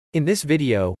In this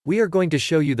video, we are going to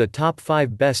show you the top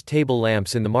 5 best table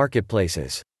lamps in the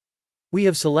marketplaces. We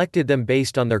have selected them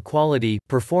based on their quality,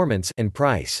 performance, and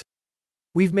price.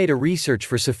 We've made a research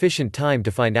for sufficient time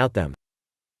to find out them.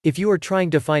 If you are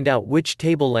trying to find out which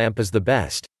table lamp is the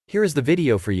best, here is the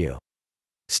video for you.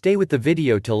 Stay with the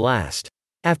video till last.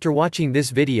 After watching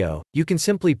this video, you can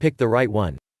simply pick the right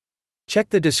one. Check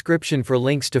the description for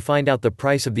links to find out the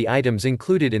price of the items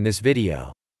included in this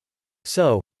video.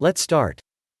 So, let's start.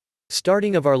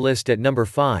 Starting of our list at number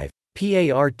 5,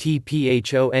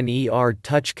 PARTPHONER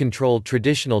Touch Control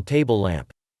Traditional Table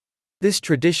Lamp. This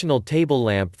traditional table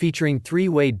lamp featuring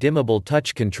 3-way dimmable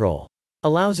touch control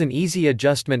allows an easy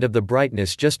adjustment of the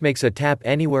brightness, just makes a tap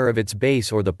anywhere of its base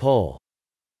or the pole.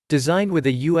 Designed with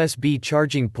a USB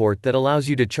charging port that allows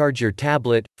you to charge your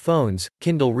tablet, phones,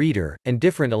 Kindle reader, and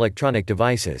different electronic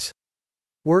devices.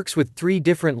 Works with 3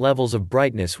 different levels of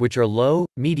brightness, which are low,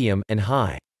 medium, and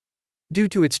high. Due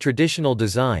to its traditional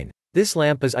design, this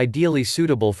lamp is ideally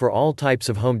suitable for all types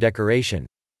of home decoration.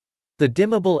 The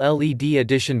dimmable LED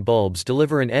edition bulbs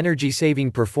deliver an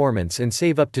energy-saving performance and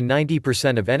save up to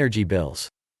 90% of energy bills.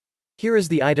 Here is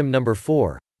the item number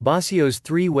 4, Bossio's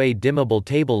 3-way dimmable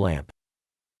table lamp.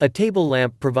 A table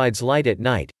lamp provides light at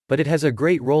night, but it has a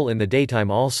great role in the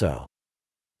daytime also.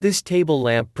 This table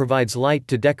lamp provides light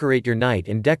to decorate your night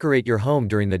and decorate your home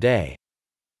during the day.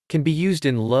 Can be used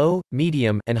in low,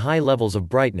 medium, and high levels of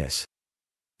brightness.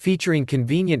 Featuring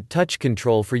convenient touch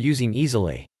control for using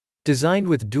easily. Designed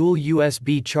with dual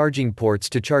USB charging ports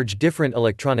to charge different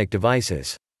electronic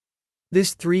devices.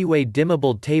 This 3-way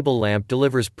dimmable table lamp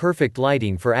delivers perfect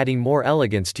lighting for adding more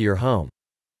elegance to your home.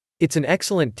 It's an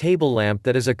excellent table lamp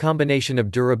that is a combination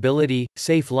of durability,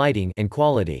 safe lighting, and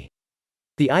quality.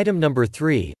 The item number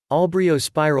 3, Albrio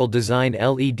Spiral Design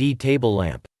LED Table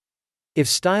Lamp. If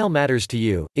style matters to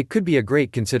you, it could be a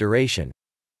great consideration.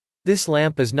 This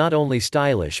lamp is not only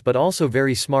stylish but also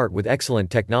very smart with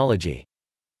excellent technology.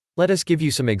 Let us give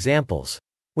you some examples.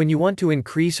 When you want to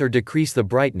increase or decrease the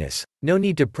brightness, no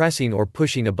need to pressing or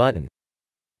pushing a button.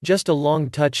 Just a long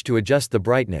touch to adjust the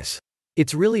brightness.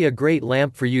 It's really a great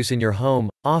lamp for use in your home,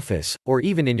 office, or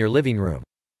even in your living room.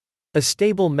 A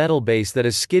stable metal base that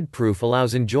is skid-proof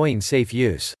allows enjoying safe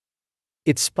use.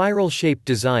 Its spiral-shaped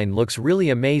design looks really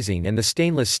amazing and the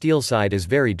stainless steel side is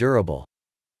very durable.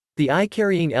 The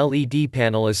eye-carrying LED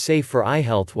panel is safe for eye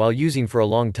health while using for a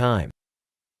long time.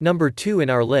 Number 2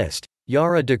 in our list,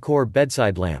 Yara Decor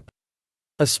Bedside Lamp.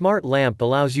 A smart lamp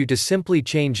allows you to simply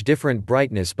change different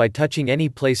brightness by touching any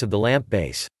place of the lamp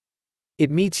base. It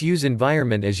meets use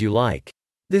environment as you like.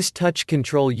 This touch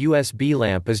control USB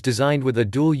lamp is designed with a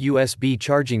dual USB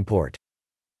charging port.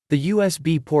 The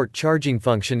USB port charging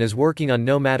function is working on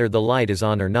no matter the light is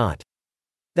on or not.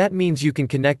 That means you can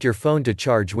connect your phone to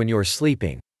charge when you're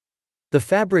sleeping. The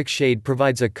fabric shade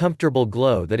provides a comfortable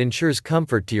glow that ensures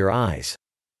comfort to your eyes.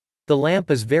 The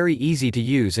lamp is very easy to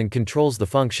use and controls the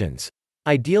functions.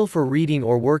 Ideal for reading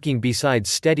or working besides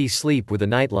steady sleep with a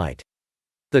nightlight.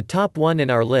 The top one in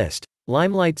our list,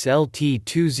 Limelight's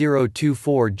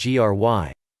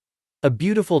LT2024GRY. A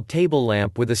beautiful table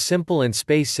lamp with a simple and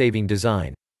space-saving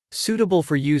design. Suitable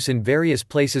for use in various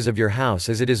places of your house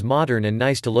as it is modern and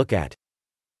nice to look at.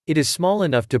 It is small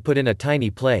enough to put in a tiny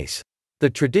place. The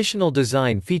traditional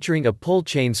design featuring a pull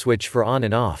chain switch for on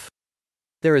and off.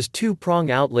 There is 2-prong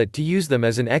outlet to use them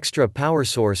as an extra power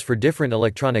source for different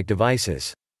electronic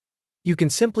devices. You can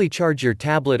simply charge your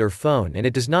tablet or phone and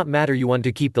it does not matter you want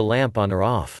to keep the lamp on or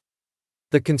off.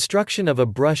 The construction of a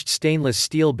brushed stainless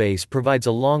steel base provides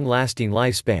a long-lasting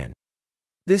lifespan.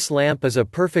 This lamp is a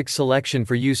perfect selection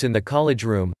for use in the college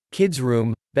room, kids'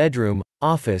 room, bedroom,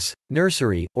 office,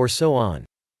 nursery, or so on.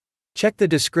 Check the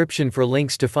description for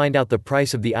links to find out the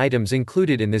price of the items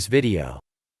included in this video.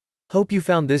 Hope you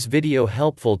found this video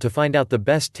helpful to find out the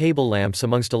best table lamps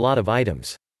amongst a lot of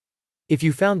items. If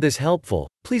you found this helpful,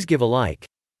 please give a like.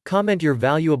 Comment your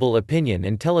valuable opinion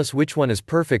and tell us which one is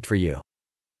perfect for you.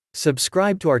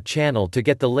 Subscribe to our channel to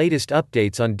get the latest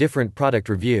updates on different product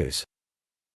reviews.